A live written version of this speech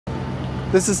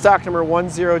This is stock number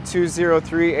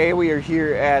 10203A. We are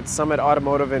here at Summit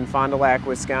Automotive in Fond du Lac,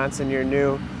 Wisconsin, your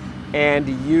new and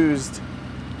used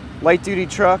light-duty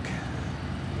truck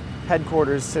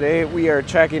headquarters. Today we are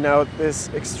checking out this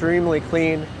extremely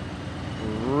clean,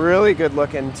 really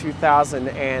good-looking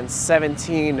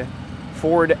 2017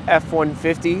 Ford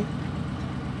F150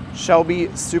 Shelby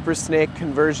Supersnake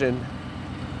conversion.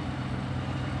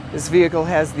 This vehicle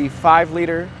has the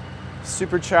 5-liter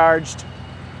supercharged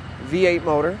V8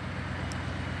 motor,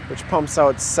 which pumps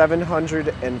out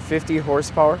 750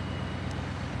 horsepower.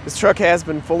 This truck has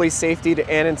been fully safetied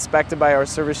and inspected by our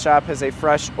service shop, has a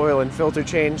fresh oil and filter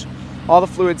change. All the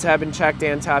fluids have been checked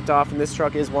and topped off, and this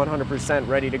truck is 100%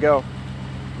 ready to go.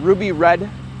 Ruby red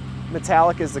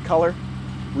metallic is the color.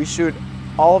 We shoot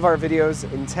all of our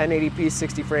videos in 1080p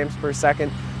 60 frames per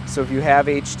second, so if you have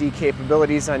HD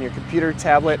capabilities on your computer,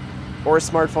 tablet, or a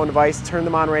smartphone device, turn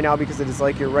them on right now, because it is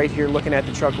like you're right here looking at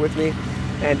the truck with me,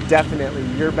 and definitely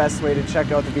your best way to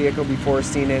check out the vehicle before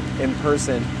seeing it in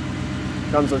person.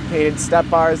 Comes with painted step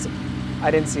bars. I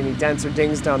didn't see any dents or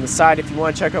dings down the side. If you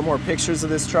want to check out more pictures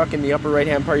of this truck, in the upper right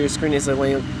hand part of your screen is a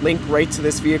link right to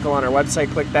this vehicle on our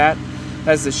website. Click that.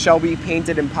 Has the Shelby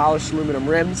painted and polished aluminum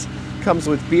rims. Comes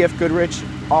with BF Goodrich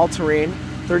all-terrain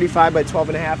 35 by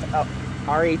 12.5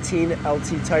 R18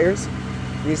 LT tires.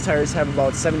 These tires have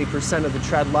about 70% of the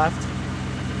tread left.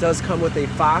 It does come with a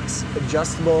Fox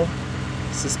adjustable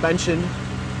suspension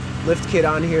lift kit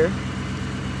on here.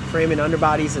 Frame and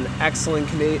underbody is in excellent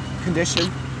condition.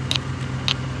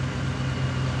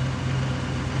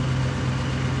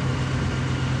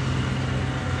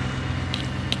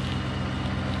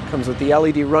 Comes with the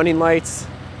LED running lights,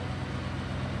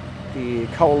 the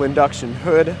Cowl induction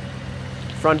hood.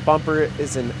 Front bumper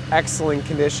is in excellent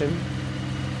condition.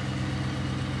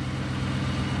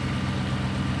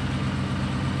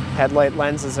 Headlight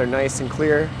lenses are nice and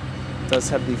clear. It does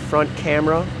have the front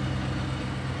camera.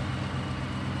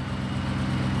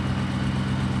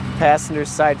 Passenger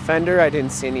side fender, I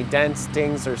didn't see any dents,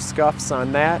 dings, or scuffs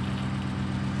on that.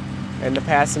 And the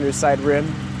passenger side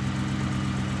rim,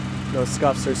 no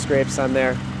scuffs or scrapes on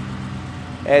there.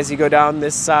 As you go down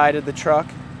this side of the truck,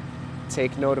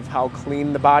 take note of how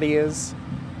clean the body is,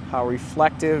 how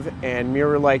reflective and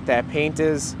mirror-like that paint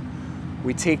is.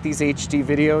 We take these HD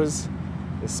videos,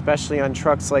 especially on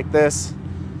trucks like this,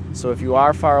 so if you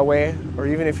are far away, or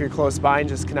even if you're close by and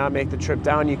just cannot make the trip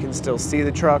down, you can still see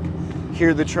the truck,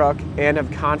 hear the truck, and have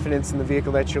confidence in the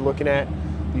vehicle that you're looking at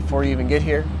before you even get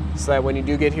here, so that when you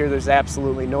do get here, there's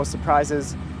absolutely no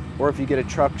surprises, or if you get a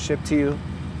truck shipped to you,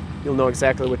 you'll know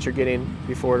exactly what you're getting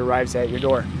before it arrives at your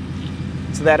door.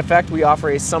 To that effect, we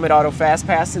offer a Summit Auto Fast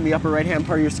Pass in the upper right-hand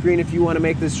part of your screen. If you want to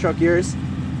make this truck yours,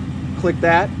 click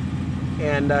that,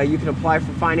 and you can apply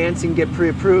for financing, get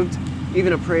pre-approved,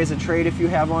 even appraise a trade if you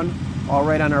have one, all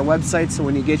right on our website, so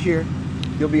when you get here,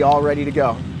 you'll be all ready to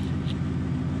go.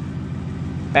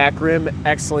 Back rim,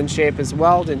 excellent shape as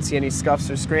well. Didn't see any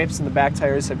scuffs or scrapes, and the back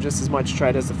tires have just as much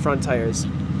tread as the front tires.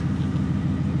 You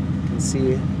can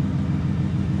see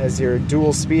has your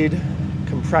dual speed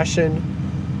compression,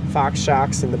 Fox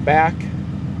shocks in the back.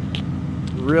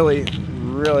 Really,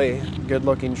 really good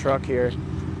looking truck here.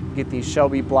 Get the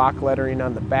Shelby block lettering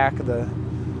on the back of the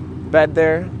bed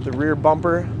there. The rear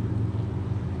bumper,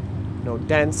 no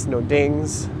dents, no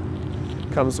dings.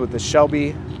 Comes with the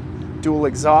Shelby dual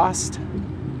exhaust.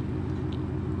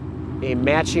 A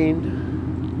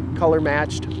matching, color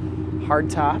matched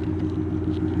hardtop,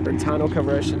 or tonneau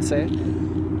cover I should say.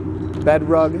 Bed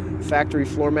rug, factory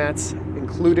floor mats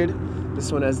included.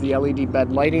 This one has the LED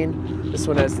bed lighting. This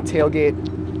one has the tailgate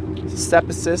step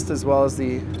assist, as well as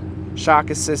the shock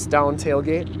assist down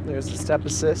tailgate. There's the step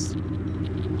assist.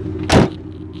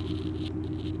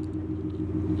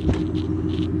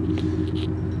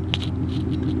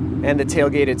 And the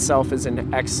tailgate itself is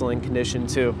in excellent condition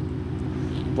too.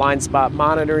 Blind spot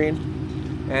monitoring.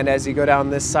 And as you go down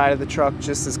this side of the truck,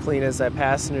 just as clean as that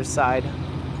passenger side.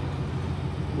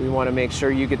 We want to make sure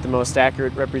you get the most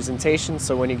accurate representation,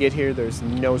 so when you get here, there's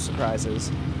no surprises.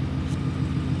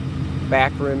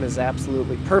 Back rim is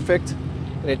absolutely perfect,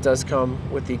 and it does come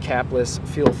with the capless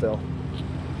fuel fill.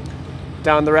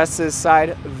 Down the rest of this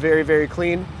side, very, very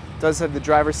clean. Does have the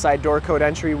driver's side door code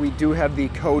entry. We do have the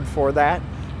code for that.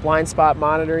 Blind spot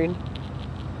monitoring,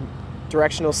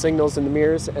 directional signals in the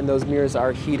mirrors, and those mirrors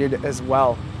are heated as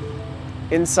well.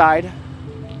 Inside,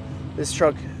 this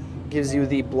truck gives you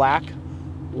the black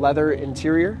leather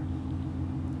interior.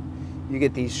 You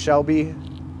get these Shelby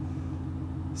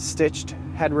stitched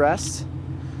headrests,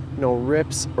 no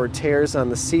rips or tears on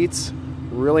the seats,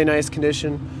 really nice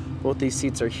condition. Both these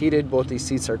seats are heated, both these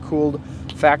seats are cooled,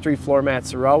 factory floor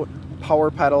mats are out, power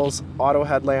pedals, auto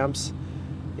headlamps,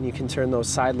 and you can turn those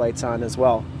side lights on as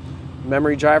well.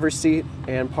 Memory driver's seat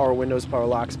and power windows, power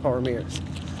locks, power mirrors.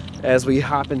 As we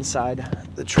hop inside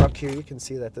the truck here, you can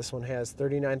see that this one has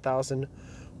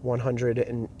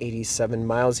 39,187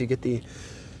 miles. You get the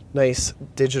nice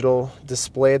digital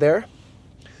display there.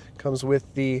 Comes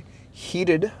with the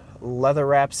heated leather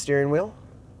wrap steering wheel,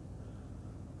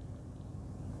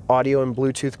 audio and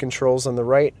Bluetooth controls on the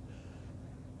right,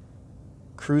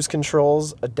 cruise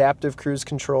controls, adaptive cruise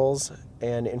controls,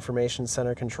 and information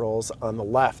center controls on the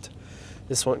left.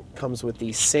 This one comes with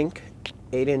the Sync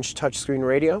 8-inch touchscreen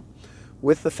radio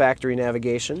with the factory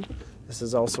navigation. This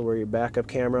is also where your backup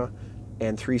camera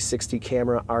and 360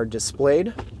 camera are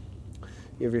displayed.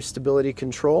 You have your stability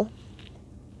control.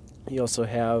 You also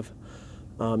have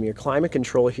your climate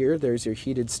control here. There's your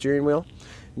heated steering wheel.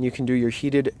 And you can do your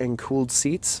heated and cooled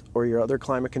seats or your other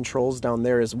climate controls down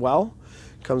there as well.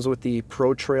 Comes with the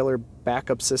Pro Trailer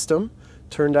backup system,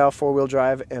 turn dial 4-wheel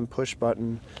drive, and push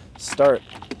button start.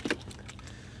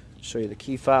 Show you the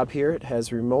key fob here. It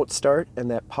has remote start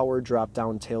and that power drop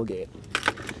down tailgate.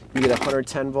 You get a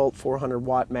 110 volt 400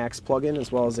 watt max plug-in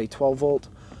as well as a 12 volt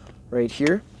right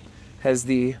here. Has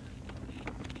the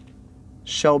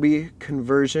Shelby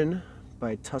conversion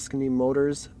by Tuscany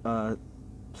Motors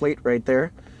plate right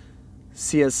there.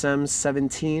 CSM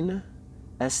 17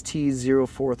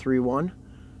 ST0431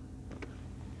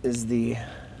 is the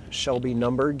Shelby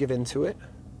number given to it.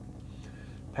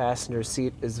 Passenger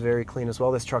seat is very clean as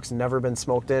well. This truck's never been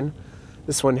smoked in.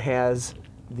 This one has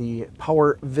the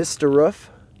power Vista roof.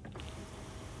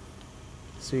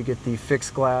 So you get the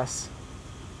fixed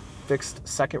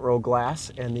second row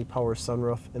glass and the power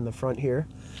sunroof in the front here.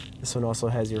 This one also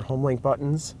has your home link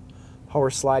buttons, power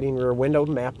sliding rear window,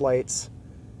 map lights,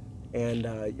 and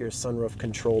your sunroof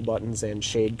control buttons and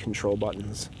shade control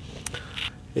buttons.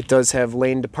 It does have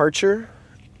lane departure,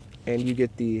 and you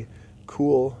get the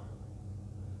cool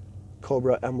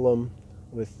Cobra emblem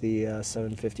with the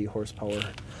 750 horsepower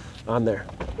on there.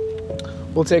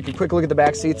 We'll take a quick look at the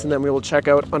back seats and then we will check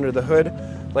out under the hood.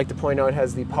 I'd like to point out it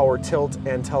has the power tilt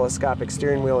and telescopic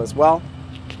steering wheel as well.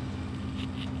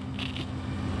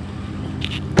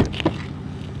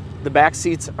 The back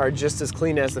seats are just as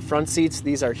clean as the front seats.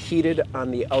 These are heated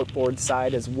on the outboard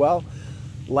side as well.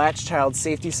 Latch child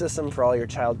safety system for all your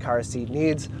child car seat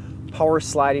needs. Power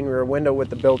sliding rear window with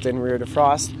the built-in rear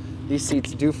defrost. These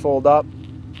seats do fold up.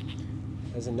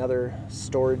 There's another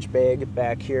storage bag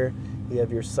back here. You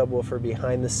have your subwoofer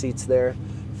behind the seats there.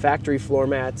 Factory floor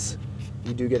mats.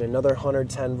 You do get another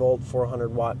 110 volt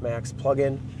 400 watt max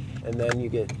plug-in, and then you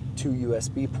get 2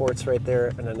 USB ports right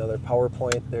there and another power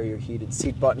point. There are your heated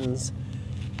seat buttons.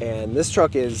 And this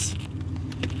truck is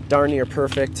darn near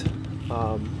perfect.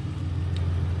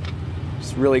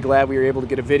 Just really glad we were able to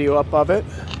get a video up of it.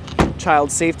 Child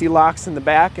safety locks in the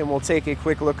back, and we'll take a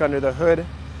quick look under the hood.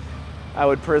 I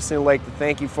would personally like to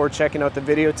thank you for checking out the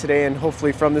video today, and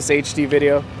hopefully from this HD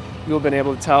video you'll have been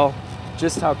able to tell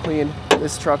just how clean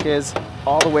this truck is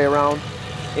all the way around,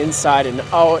 inside and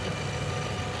out.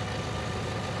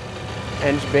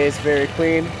 Engine bay is very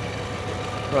clean,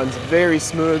 runs very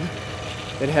smooth.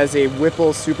 It has a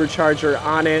Whipple supercharger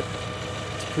on it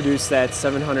to produce that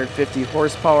 750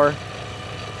 horsepower.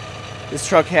 This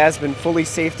truck has been fully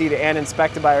safetied and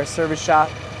inspected by our service shop.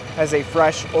 Has a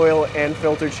fresh oil and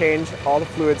filter change. All the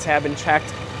fluids have been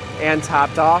checked and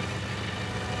topped off.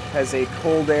 Has a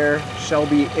cold air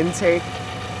Shelby intake.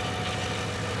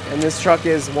 And this truck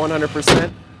is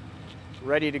 100%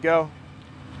 ready to go.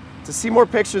 To see more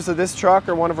pictures of this truck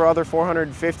or one of our other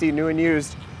 450 new and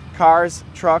used cars,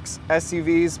 trucks,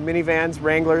 SUVs, minivans,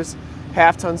 Wranglers,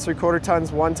 half tons, 3/4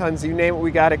 tons, 1 tons, you name it,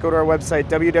 we got it. Go to our website,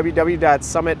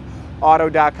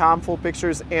 www.summitauto.com. Full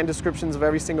pictures and descriptions of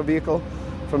every single vehicle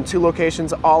from 2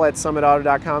 locations, all at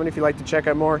summitauto.com. And if you'd like to check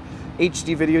out more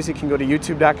HD videos, you can go to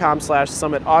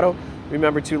youtube.com/summitauto.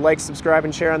 Remember to like, subscribe,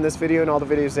 and share on this video and all the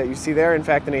videos that you see there. In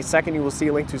fact, in a second, you will see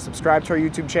a link to subscribe to our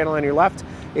YouTube channel on your left,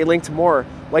 a link to more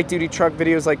light-duty truck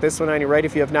videos like this one on your right.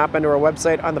 If you have not been to our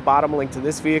website, on the bottom, a link to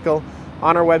this vehicle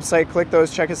on our website. Click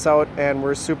those, check us out, and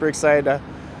we're super excited to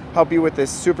help you with this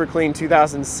super clean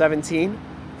 2017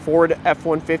 Ford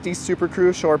F-150 Super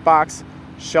Crew Shortbox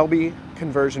Shelby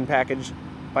conversion package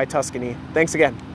by Tuscany. Thanks again.